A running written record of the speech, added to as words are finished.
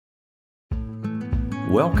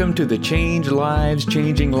Welcome to the Change Lives,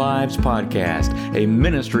 Changing Lives podcast, a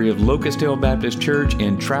ministry of Locust Hill Baptist Church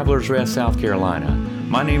in Travelers Rest, South Carolina.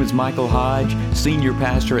 My name is Michael Hodge, Senior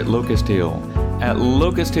Pastor at Locust Hill. At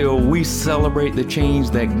Locust Hill, we celebrate the change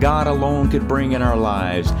that God alone could bring in our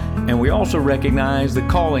lives, and we also recognize the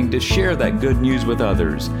calling to share that good news with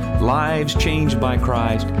others. Lives changed by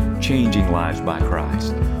Christ, changing lives by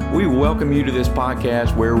Christ. We welcome you to this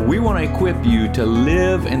podcast where we want to equip you to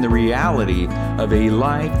live in the reality of a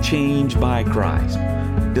life changed by Christ.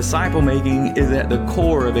 Disciple making is at the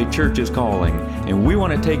core of a church's calling, and we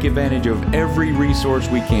want to take advantage of every resource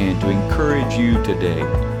we can to encourage you today.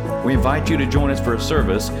 We invite you to join us for a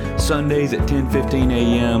service Sundays at 10:15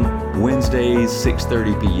 a.m., Wednesdays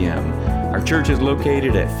 6:30 p.m. Our church is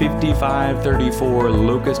located at 5534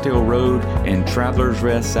 Locust Hill Road in Travelers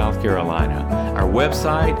Rest, South Carolina. Our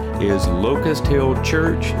website is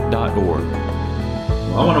locusthillchurch.org.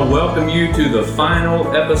 I want to welcome you to the final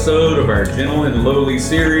episode of our Gentle and Lowly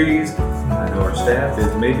series. I know our staff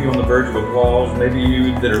is maybe on the verge of applause. Maybe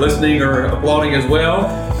you that are listening are applauding as well.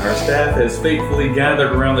 Our staff has faithfully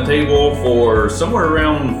gathered around the table for somewhere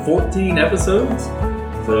around 14 episodes.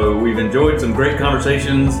 So we've enjoyed some great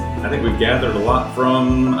conversations. I think we've gathered a lot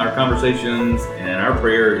from our conversations, and our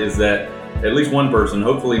prayer is that at least one person,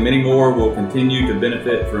 hopefully many more, will continue to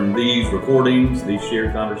benefit from these recordings, these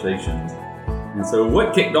shared conversations. And so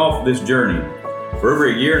what kicked off this journey? For over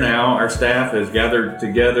a year now, our staff has gathered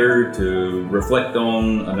together to reflect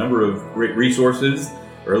on a number of great resources.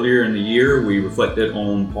 Earlier in the year, we reflected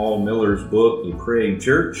on Paul Miller's book, A Praying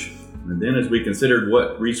Church. And then as we considered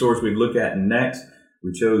what resource we'd look at next,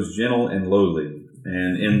 we chose Gentle and Lowly.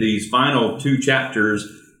 And in these final two chapters,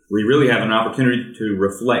 we really have an opportunity to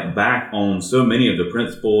reflect back on so many of the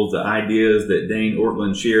principles, the ideas that Dane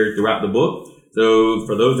Ortlund shared throughout the book. So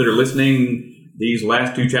for those that are listening, these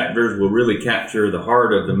last two chapters will really capture the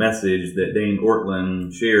heart of the message that Dane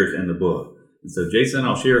Ortlund shares in the book. And so Jason,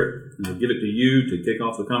 I'll share it and I'll give it to you to kick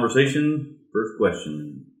off the conversation. First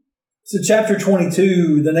question. So chapter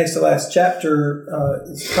 22, the next to last chapter,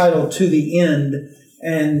 is titled To the End,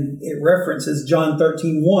 and it references John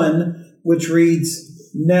 13:1, which reads,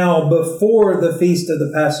 "Now before the feast of the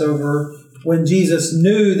Passover, when Jesus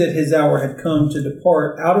knew that his hour had come to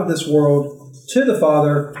depart out of this world to the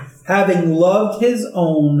Father, having loved his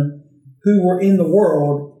own who were in the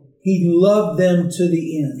world, he loved them to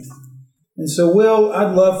the end." And so, Will,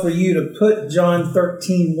 I'd love for you to put John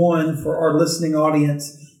 13:1 for our listening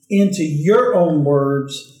audience into your own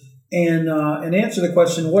words and answer the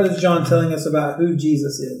question, what is John telling us about who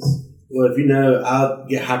Jesus is? Well, if you know, I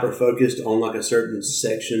get hyper-focused on like a certain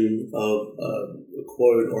section of a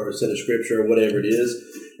quote or a set of scripture or whatever it is.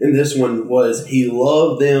 And this one was, he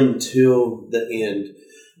loved them till the end.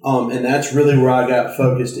 And that's really where I got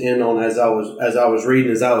focused in on as I was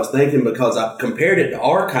reading, as I was thinking, because I compared it to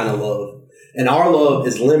our kind of love. And our love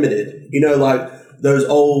is limited. You know, like those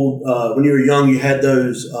old, when you were young, you had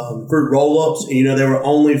those fruit roll-ups, and, you know, they were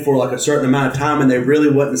only for like a certain amount of time, and they really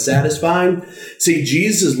wasn't satisfying. See,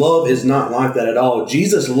 Jesus' love is not like that at all.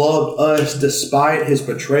 Jesus loved us despite his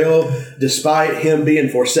betrayal, despite him being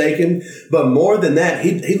forsaken. But more than that,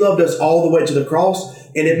 he loved us all the way to the cross.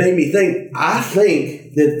 And it made me think, I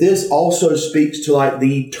think that this also speaks to like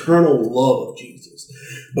the eternal love of Jesus.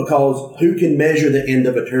 Because who can measure the end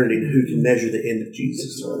of eternity and who can measure the end of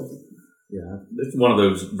Jesus' love? Yeah, it's one of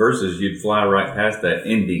those verses you'd fly right past that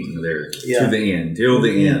ending there, to the end, till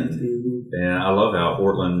the end. Mm-hmm. And I love how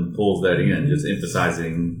Ortlund pulls that in, just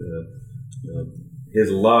emphasizing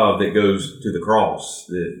his love that goes to the cross.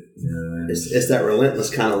 That, you know, it's that relentless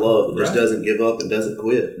kind of love that just doesn't give up and doesn't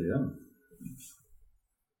quit. Yeah.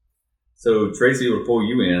 So Tracy will pull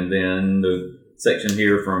you in then, the section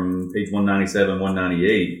here from page 197,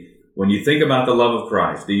 198. When you think about the love of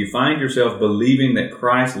Christ, do you find yourself believing that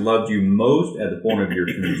Christ loved you most at the point of your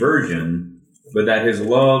conversion, but that his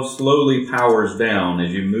love slowly powers down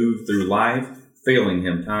as you move through life, failing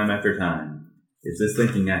him time after time? Is this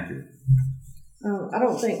thinking accurate? I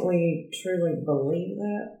don't think we truly believe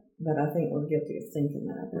that, but I think we're guilty of thinking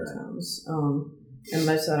that at times. And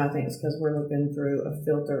most of that, I think, is because we're looking through a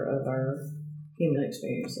filter of our human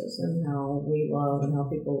experiences and how we love and how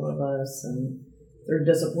people love us, and through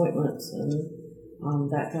disappointments and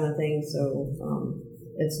that kind of thing. So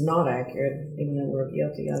it's not accurate, even though we're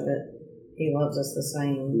guilty of it. He loves us the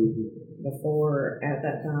same before, at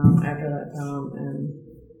that time, after that time, and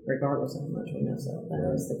regardless of how much we mess up.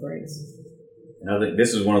 That is the grace. And I think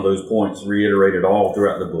this is one of those points reiterated all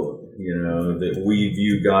throughout the book, you know, that we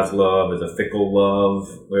view God's love as a fickle love.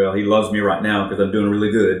 Well, he loves me right now because I'm doing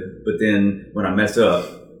really good, but then when I mess up,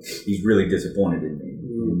 he's really disappointed in me.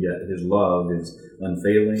 yet his love is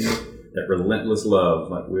unfailing, that relentless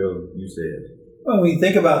love, like Will, you said. When you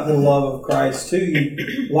think about the love of Christ, too,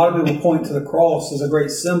 a lot of people point to the cross as a great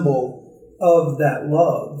symbol of that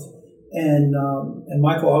love. And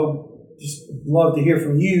Michael, I would just love to hear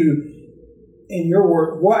from you in your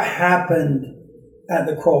work. What happened at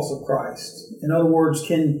the cross of Christ? In other words,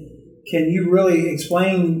 can you really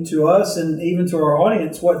explain to us and even to our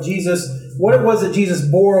audience what it was that Jesus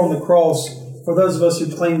bore on the cross for those of us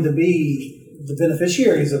who claim to be the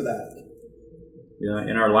beneficiaries of that? Yeah,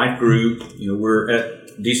 in our life group, we're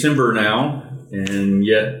at December now, and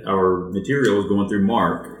yet our material is going through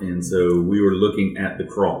Mark. And so we were looking at the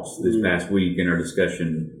cross this past week in our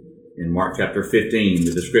discussion in Mark chapter 15,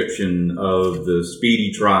 the description of the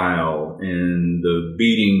speedy trial and the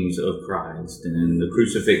beatings of Christ and the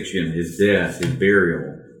crucifixion, his death, his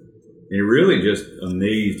burial. And it really just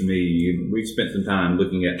amazed me. We spent some time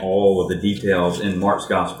looking at all of the details in Mark's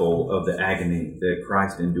gospel of the agony that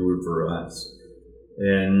Christ endured for us.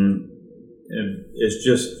 And it's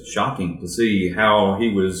just shocking to see how he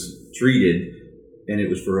was treated, and it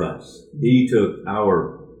was for us. He took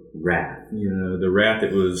our wrath, the wrath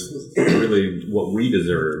that was really what we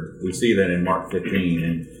deserved. We see that in Mark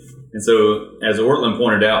 15. And so, as Ortlund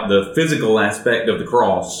pointed out, the physical aspect of the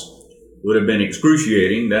cross would have been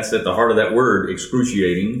excruciating. That's at the heart of that word,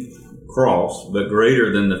 excruciating, cross. But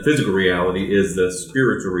greater than the physical reality is the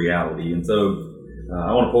spiritual reality. And so,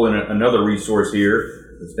 I want to pull in another resource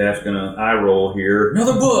here. The staff's going to eye roll here.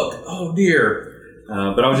 Another book! Oh, dear.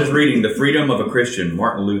 But I was just reading The Freedom of a Christian,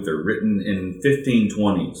 Martin Luther, written in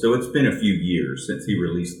 1520. So it's been a few years since he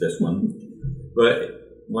released this one.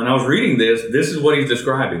 But when I was reading this is what he's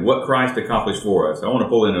describing, what Christ accomplished for us. I want to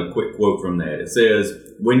pull in a quick quote from that. It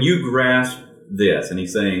says, when you grasp this, and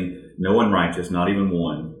he's saying, no one righteous, not even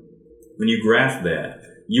one. When you grasp that,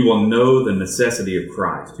 you will know the necessity of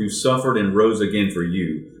Christ, who suffered and rose again for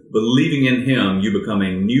you. Believing in him, you become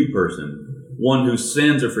a new person, one whose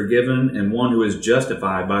sins are forgiven and one who is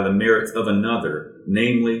justified by the merits of another,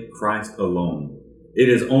 namely Christ alone. It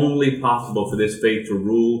is only possible for this faith to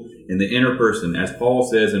rule in the inner person, as Paul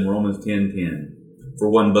says in Romans 10:10. For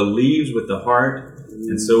one believes with the heart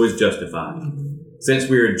and so is justified. Since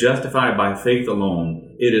we are justified by faith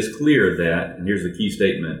alone, it is clear that, and here's the key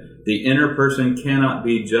statement, the inner person cannot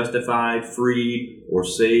be justified, freed, or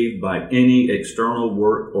saved by any external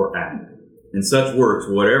work or act. And such works,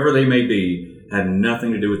 whatever they may be, have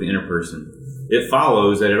nothing to do with the inner person. It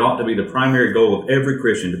follows that it ought to be the primary goal of every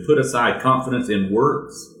Christian to put aside confidence in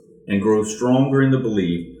works and grow stronger in the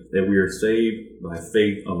belief that we are saved by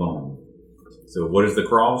faith alone. So what is the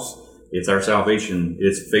cross? It's our salvation.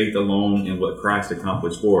 It's faith alone in what Christ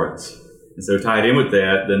accomplished for us. And so tied in with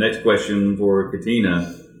that, the next question for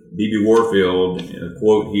Katina, B.B. Warfield, a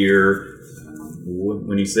quote here,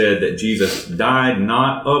 when he said that Jesus died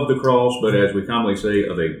not of the cross, but as we commonly say,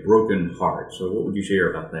 of a broken heart. So what would you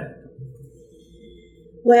share about that?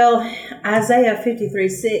 Well, Isaiah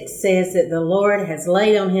 53:6 says that the Lord has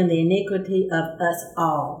laid on him the iniquity of us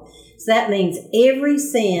all. So that means every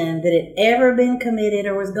sin that had ever been committed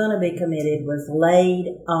or was going to be committed was laid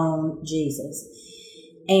on Jesus.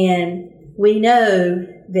 And we know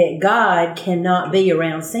that God cannot be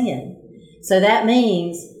around sin. So that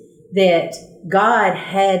means that God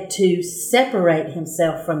had to separate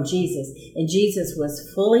himself from Jesus. And Jesus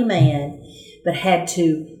was fully man, but had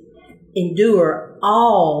to endure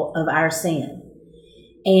all of our sin.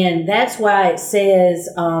 And that's why it says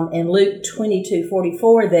in Luke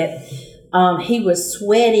 22:44 that he was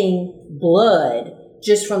sweating blood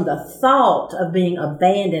just from the thought of being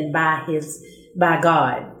abandoned by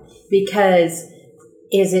God. Because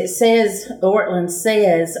as it says, Ortlund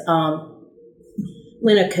says,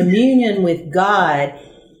 when a communion with God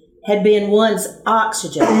had been one's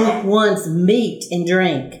oxygen, one's meat and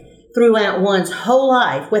drink throughout one's whole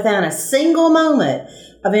life without a single moment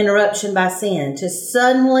of interruption by sin, to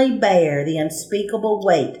suddenly bear the unspeakable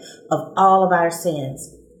weight of all of our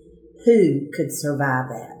sins. Who could survive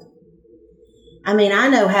that? I mean, I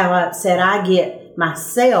know how upset I get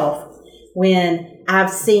myself when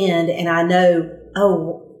I've sinned and I know,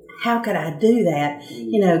 oh, how could I do that?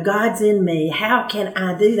 God's in me. How can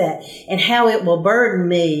I do that? And how it will burden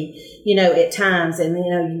me, at times. And,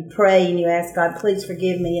 you pray and you ask God, please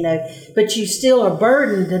forgive me, but you still are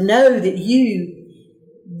burdened to know that you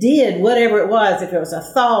did whatever it was, if it was a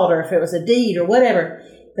thought or if it was a deed or whatever.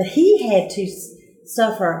 But he had to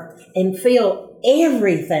suffer and feel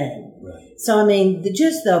everything. Right. So, I mean,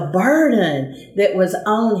 just the burden that was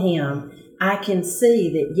on him, I can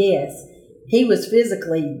see that, yes, he was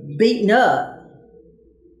physically beaten up,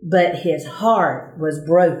 but his heart was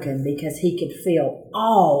broken because he could feel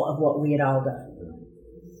all of what we had all done.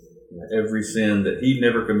 Every sin that he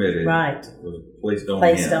never committed was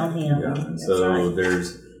placed on him. Yeah. And so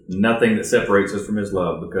there's nothing that separates us from his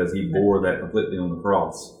love because he bore that completely on the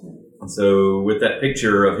cross. And so with that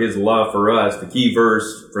picture of his love for us, the key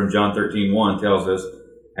verse from John 13:1 tells us,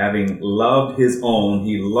 having loved his own,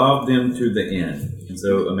 he loved them to the end. And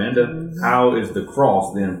so, Amanda, how is the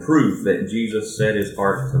cross then proof that Jesus set his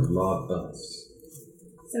heart to love us?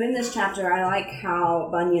 So in this chapter, I like how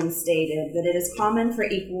Bunyan stated that it is common for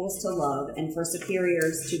equals to love and for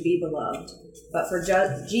superiors to be beloved. But for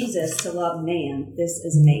Jesus to love man, this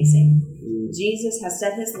is amazing. Jesus has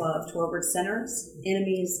set his love toward sinners,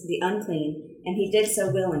 enemies, the unclean, and he did so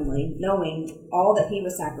willingly, knowing all that he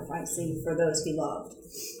was sacrificing for those he loved.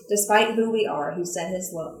 Despite who we are, he set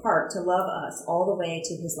his heart to love us all the way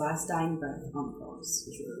to his last dying breath on the cross.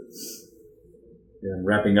 And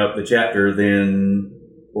wrapping up the chapter, then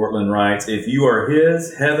Ortlund writes, if you are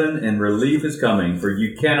his, heaven and relief is coming, for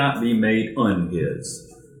you cannot be made unhis.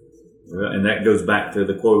 And that goes back to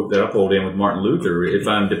the quote that I pulled in with Martin Luther. If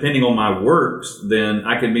I'm depending on my works, then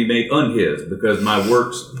I can be made unhis, because my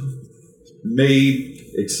works may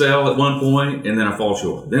excel at one point and then I fall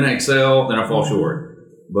short. Then I excel, then I fall short.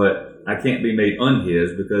 But I can't be made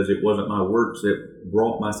unhis because it wasn't my works that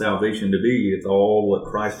brought my salvation to be. It's all what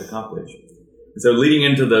Christ accomplished. And so leading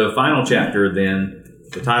into the final chapter then,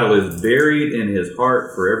 the title is Buried in His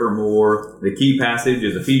Heart Forevermore. The key passage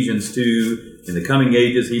is Ephesians 2. In the coming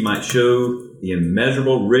ages, he might show the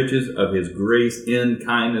immeasurable riches of his grace in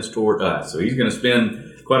kindness toward us. So he's going to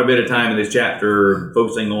spend quite a bit of time in this chapter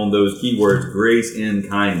focusing on those key words, grace in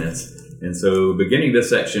kindness. And so beginning this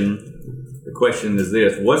section, the question is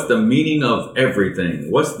this: what's the meaning of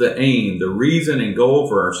everything? What's the aim, the reason and goal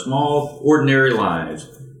for our small, ordinary lives?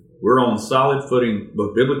 We're on solid footing,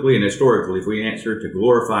 both biblically and historically, if we answer to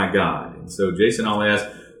glorify God. And so, Jason, I'll ask,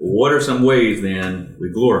 what are some ways, then,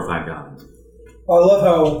 we glorify God? I love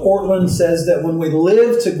how Ortlund says that when we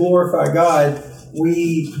live to glorify God,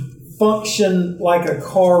 we function like a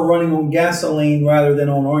car running on gasoline rather than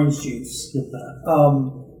on orange juice.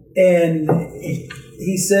 And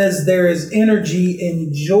he says there is energy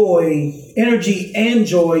and joy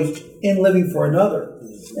in living for another.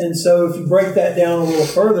 And so if you break that down a little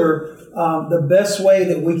further, the best way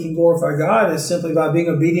that we can glorify God is simply by being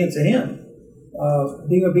obedient to Him.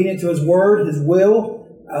 Being obedient to His Word, His will.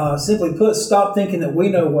 Simply put, stop thinking that we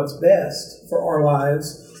know what's best for our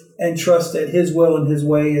lives and trust that His will and His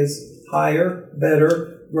way is higher,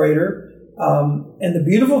 better, greater. And the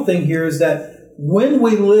beautiful thing here is that when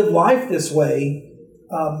we live life this way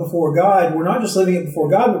before God, we're not just living it before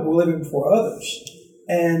God, but we're living it before others.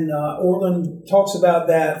 And Ortlund talks about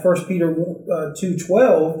that. 1 Peter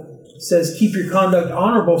 2:12 says, keep your conduct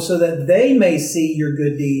honorable so that they may see your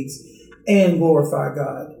good deeds and glorify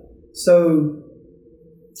God. So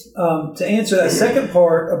to answer that second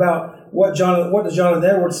part about what does Jonathan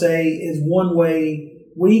Edwards say is one way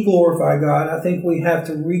we glorify God, I think we have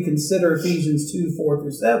to reconsider Ephesians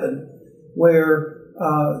 2:4-7, where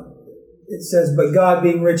it says, but God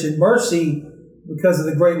being rich in mercy, because of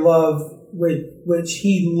the great love with which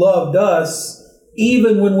He loved us,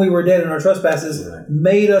 even when we were dead in our trespasses,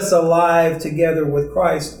 made us alive together with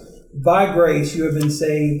Christ. By grace you have been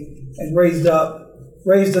saved, and raised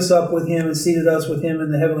us up with Him and seated us with Him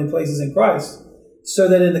in the heavenly places in Christ, so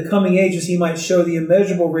that in the coming ages He might show the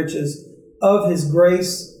immeasurable riches of His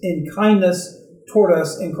grace in kindness toward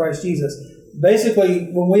us in Christ Jesus. Basically,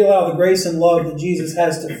 when we allow the grace and love that Jesus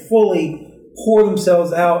has to fully pour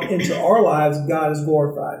themselves out into our lives, God is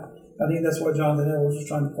glorified. I think that's what Jonathan Edwards was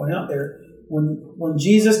trying to point out there. When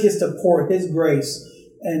Jesus gets to pour His grace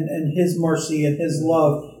and His mercy and His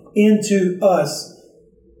love into us,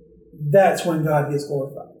 that's when God gets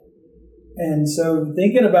glorified. And so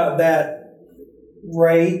thinking about that,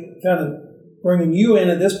 Ray, kind of bringing you in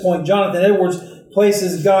at this point, Jonathan Edwards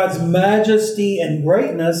places God's majesty and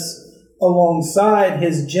greatness alongside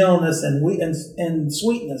His gentleness and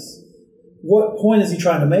sweetness. What point is he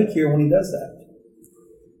trying to make here when he does that?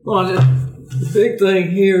 Well, the big thing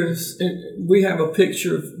here is we have a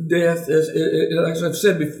picture of death as I've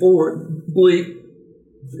said before, bleak,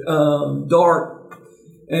 dark.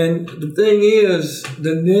 And the thing is,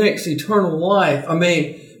 the next eternal life, I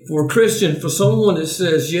mean, for a Christian, for someone that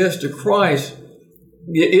says yes to Christ,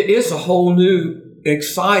 it's a whole new,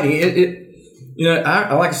 exciting. Like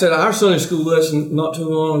I said, our Sunday school lesson not too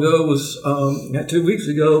long ago was, 2 weeks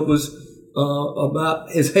ago, was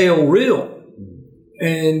about is hell real?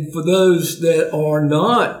 And for those that are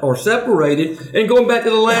not, or separated, and going back to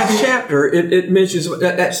the last chapter, it mentions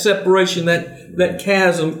that separation, that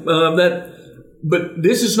chasm, but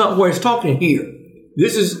this is not where it's talking here.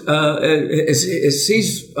 This is, as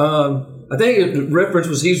he's, I think the reference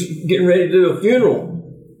was he's getting ready to do a funeral.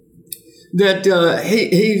 That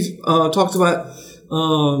he talks about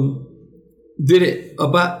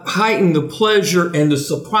about heighten the pleasure and the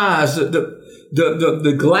surprise,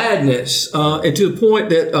 the gladness, and to the point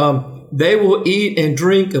that they will eat and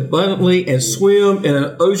drink abundantly and swim in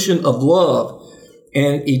an ocean of love,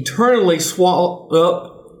 and eternally swallowed up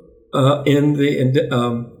in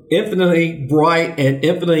the infinitely bright and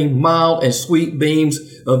infinitely mild and sweet beams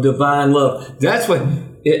of divine love. That's what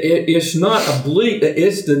it's not a bleak.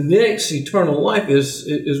 It's the next eternal life is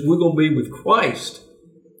we're going to be with Christ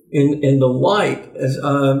in the light. As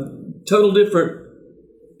total different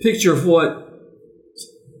picture of what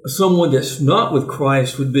someone that's not with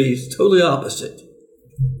Christ would be. Is totally opposite.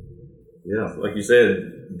 Yeah, like you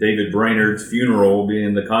said, David Brainerd's funeral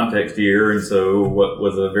being the context here, and so what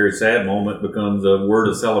was a very sad moment becomes a word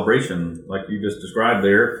of celebration, like you just described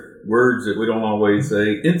there. Words that we don't always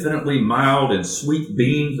say, infinitely mild and sweet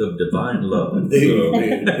beams of divine love.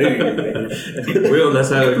 Well, that's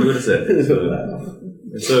how you would have said it.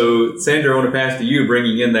 So, Sandra, I want to pass to you,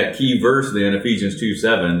 bringing in that key verse then, Ephesians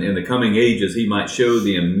 2:7. In the coming ages, he might show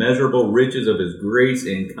the immeasurable riches of his grace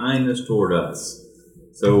and kindness toward us.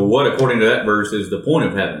 So what, according to that verse, is the point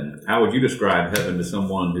of heaven? How would you describe heaven to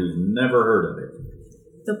someone who's never heard of it?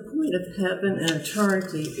 The point of heaven and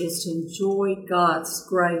eternity is to enjoy God's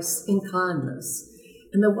grace and kindness.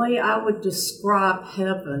 And the way I would describe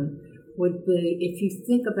heaven would be, if you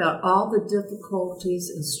think about all the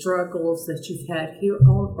difficulties and struggles that you've had here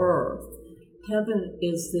on earth, heaven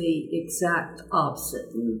is the exact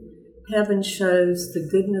opposite. Heaven shows the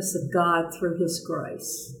goodness of God through his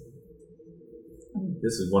grace.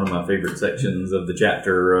 This is one of my favorite sections of the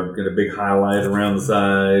chapter. I've got a big highlight around the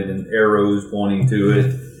side and arrows pointing to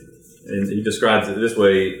it. And he describes it this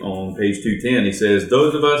way on page 210. He says,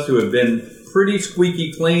 those of us who have been pretty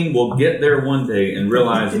squeaky clean will get there one day and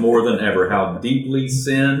realize more than ever how deeply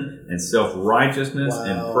sin and self-righteousness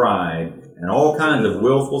and pride and all kinds of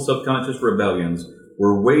willful subconscious rebellions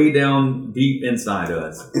were way down deep inside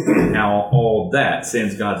us. And how all that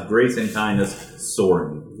sends God's grace and kindness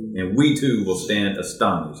soaring. And we too will stand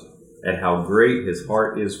astonished at how great his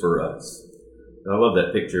heart is for us. I love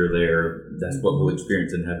that picture there. That's what we'll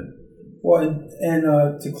experience in heaven. Well,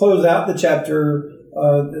 and to close out the chapter,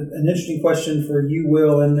 an interesting question for you,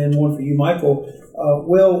 Will, and then one for you, Michael.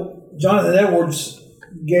 Will, Jonathan Edwards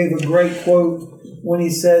gave a great quote when he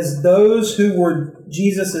says, those who were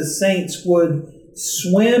Jesus' saints would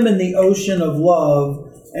swim in the ocean of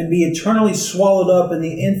love and be eternally swallowed up in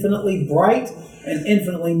the infinitely bright and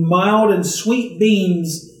infinitely mild and sweet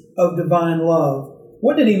beams of divine love.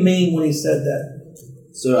 What did he mean when he said that?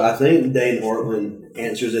 So I think Dane Ortlund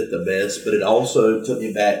answers it the best, but it also took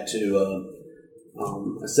me back to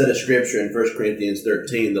a set of scripture in 1 Corinthians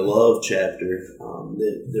 13, the love chapter,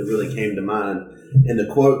 that really came to mind. And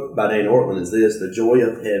the quote by Dane Ortlund is this: the joy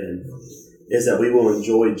of heaven is that we will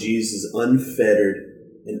enjoy Jesus' unfettered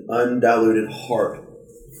and undiluted heart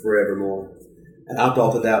forevermore. And I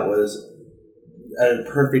thought that was a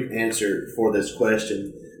perfect answer for this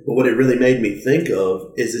question. But what it really made me think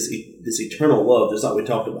of is this eternal love, just like I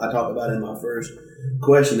talked about in my first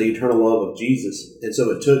question, the eternal love of Jesus. And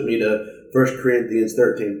so it took me to 1 Corinthians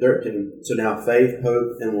 13:13. So now faith,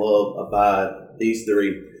 hope, and love abide, these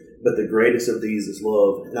three. But the greatest of these is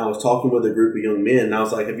love. And I was talking with a group of young men, and I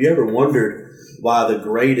was like, have you ever wondered why the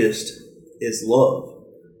greatest is love?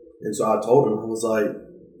 And so I told them, I was like,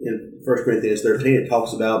 in 1 Corinthians 13, it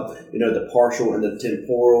talks about, the partial and the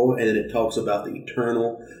temporal, and then it talks about the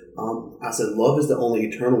eternal. I said, love is the only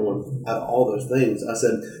eternal one out of all those things. I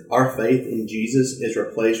said, our faith in Jesus is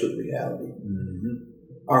replaced with reality. Mm-hmm.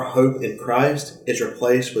 Our hope in Christ is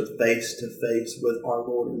replaced with face-to-face with our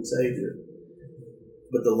Lord and Savior.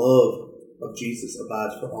 But the love of Jesus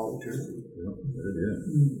abides for all eternity.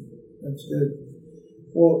 That's good.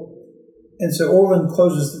 Well, and so Ortlund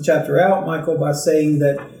closes the chapter out, Michael, by saying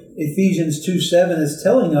that Ephesians 2:7 is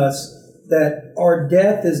telling us that our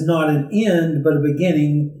death is not an end, but a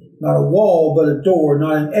beginning, not a wall, but a door,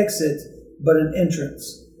 not an exit, but an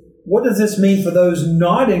entrance. What does this mean for those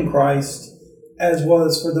not in Christ, as well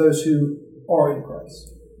as for those who are in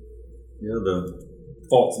Christ? The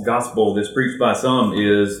false gospel that's preached by some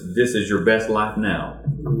is, this is your best life now.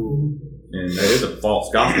 And that is a false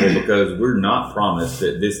gospel, because we're not promised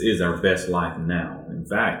that this is our best life now. In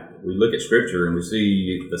fact, we look at Scripture and we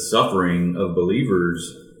see the suffering of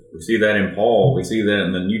believers We see that in Paul. We see that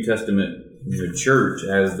in the New Testament church.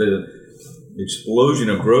 As the explosion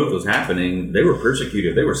of growth was happening, they were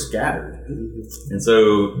persecuted. They were scattered. And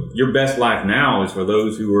so your best life now is for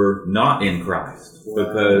those who are not in Christ.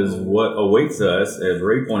 Because what awaits us, as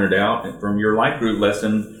Ray pointed out from your life group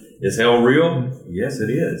lesson, is hell real? Yes, it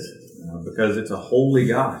is. Because it's a holy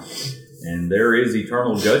God. And there is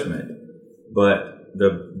eternal judgment. But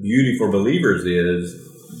the beauty for believers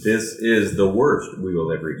is this is the worst we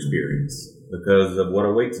will ever experience because of what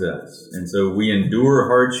awaits us. And so we endure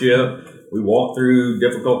hardship. We walk through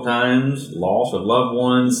difficult times, loss of loved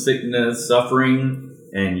ones, sickness, suffering.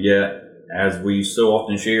 And yet, as we so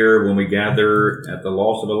often share when we gather at the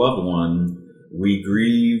loss of a loved one, we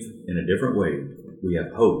grieve in a different way. We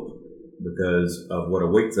have hope because of what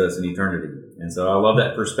awaits us in eternity. And so I love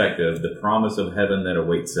that perspective, the promise of heaven that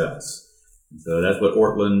awaits us. So that's what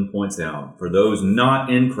Ortlund points out. For those not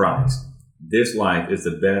in Christ, this life is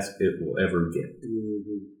the best it will ever get.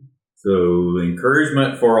 So the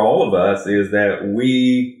encouragement for all of us is that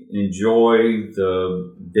we enjoy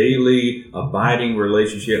the daily abiding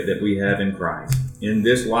relationship that we have in Christ in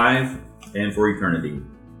this life and for eternity.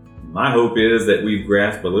 My hope is that we've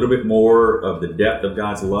grasped a little bit more of the depth of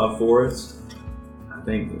God's love for us. I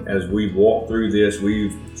think as we've walked through this,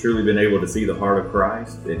 we've truly been able to see the heart of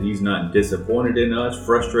Christ, that He's not disappointed in us,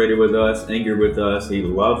 frustrated with us, angered with us. He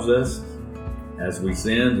loves us. As we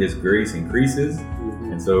sin, His grace increases.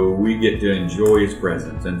 And so we get to enjoy His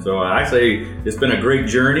presence. And so I say it's been a great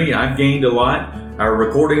journey. I've gained a lot. Our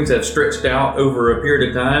recordings have stretched out over a period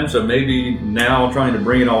of time. So maybe now trying to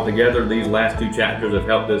bring it all together, these last two chapters have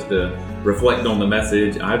helped us to reflect on the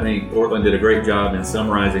message. I think Ortlund did a great job in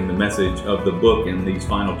summarizing the message of the book in these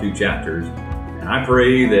final two chapters. And I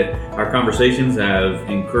pray that our conversations have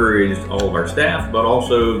encouraged all of our staff, but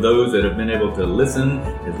also those that have been able to listen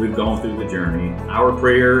as we've gone through the journey. Our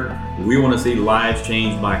prayer, we want to see lives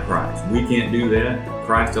changed by Christ. We can't do that.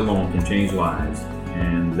 Christ alone can change lives.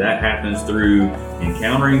 And that happens through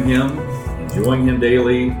encountering Him, enjoying Him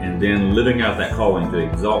daily, and then living out that calling to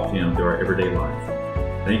exalt Him through our everyday life.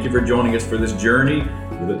 Thank you for joining us for this journey.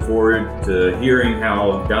 We look forward to hearing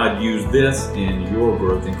how God used this in your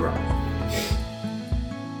growth in Christ.